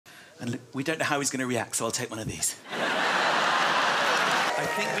And look, we don't know how he's going to react, so I'll take one of these. I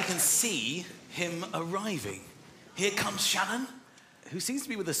think we can see him arriving. Here comes Shannon, who seems to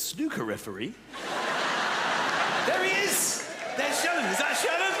be with a snooker referee. There he is! There's Shannon. Is that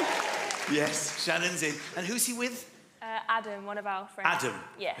Shannon? Yes, Shannon's in. And who's he with? Adam, one of our friends. Adam?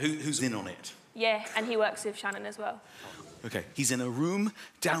 Yeah. Who's in on it? Yeah, and he works with Shannon as well. OK, he's in a room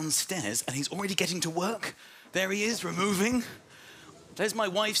downstairs and he's already getting to work. There he is, removing. There's my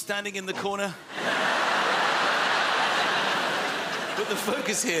wife standing in the corner. But the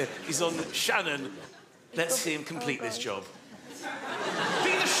focus here is on Shannon. Let's see him complete this job.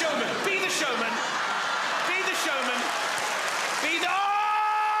 Be the showman! Be the showman! Be the showman! Be the... Oh!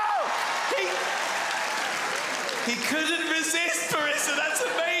 He couldn't resist, Marissa. That's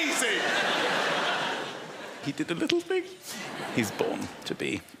amazing. He did a little thing. He's born to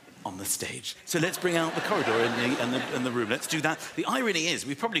be on the stage. So let's bring out the corridor and the room. Let's do that. The irony is,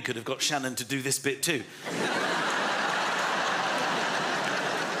 we probably could have got Shannon to do this bit too.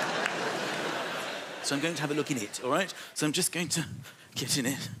 So I'm going to have a look in it, all right? So I'm just going to get in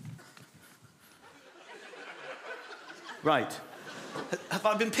it. Right. Have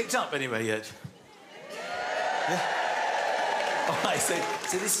I been picked up anywhere yet? Yeah? All right, so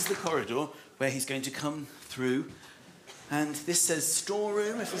this is the corridor where he's going to come through. And this says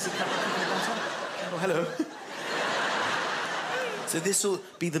storeroom, if there's a camera picking that up. Oh, hello. So this will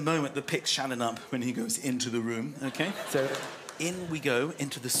be the moment that picks Shannon up when he goes into the room, OK? So in we go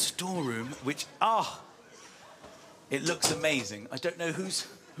into the storeroom, which, it looks amazing. I don't know who's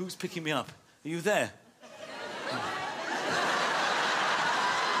picking me up. Are you there?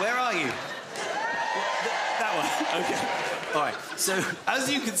 Where are you? That one. OK. All right. So,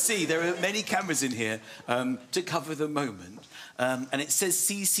 as you can see, there are many cameras in here to cover the moment. And it says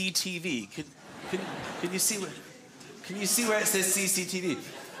CCTV. Can you see where... Can you see where it says CCTV?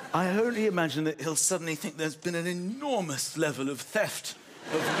 I only imagine that he'll suddenly think there's been an enormous level of theft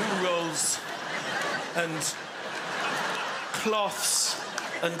of loo rolls and cloths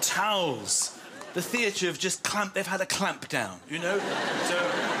and towels. The theatre have just they've had a clamp down, you know? So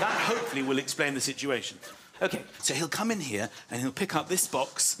that hopefully will explain the situation. OK, so he'll come in here and he'll pick up this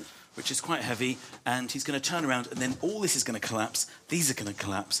box, which is quite heavy, and he's going to turn around and then all this is going to collapse, these are going to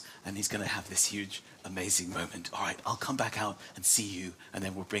collapse, and he's going to have this huge, amazing moment. All right, I'll come back out and see you, and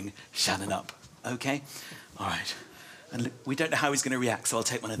then we'll bring Shannon up, OK? All right. And look, we don't know how he's going to react, so I'll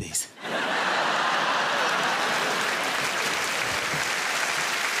take one of these.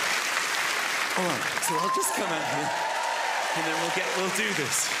 All right, so I'll just come out here, and then we'll do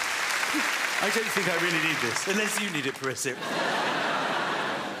this. I don't think I really need this, unless you need it, Marissa.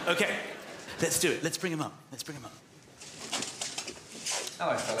 OK, let's do it. Let's bring him up. Let's bring him up.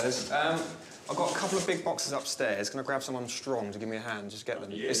 Hello, fellas. I've got a couple of big boxes upstairs. Can I grab someone strong to give me a hand? Just get them.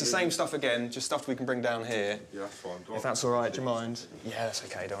 Yeah, it's the same stuff again, just stuff we can bring down here. Yeah, that's fine. If that's all right, do you mind? Yeah, that's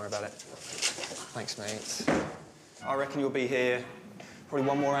OK. Don't worry about it. Thanks, mate. I reckon you'll be here probably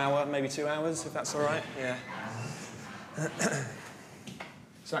 1 more hour, maybe 2 hours, if that's all right. Yeah.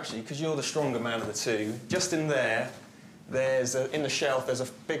 So actually, because you're the stronger man of the two, just in there, in the shelf, there's a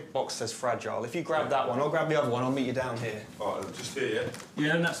big box that says fragile. If you grab that one, I'll grab the other one, I'll meet you down here. All right, just here, yeah?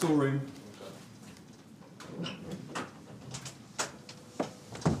 Yeah, in that storeroom.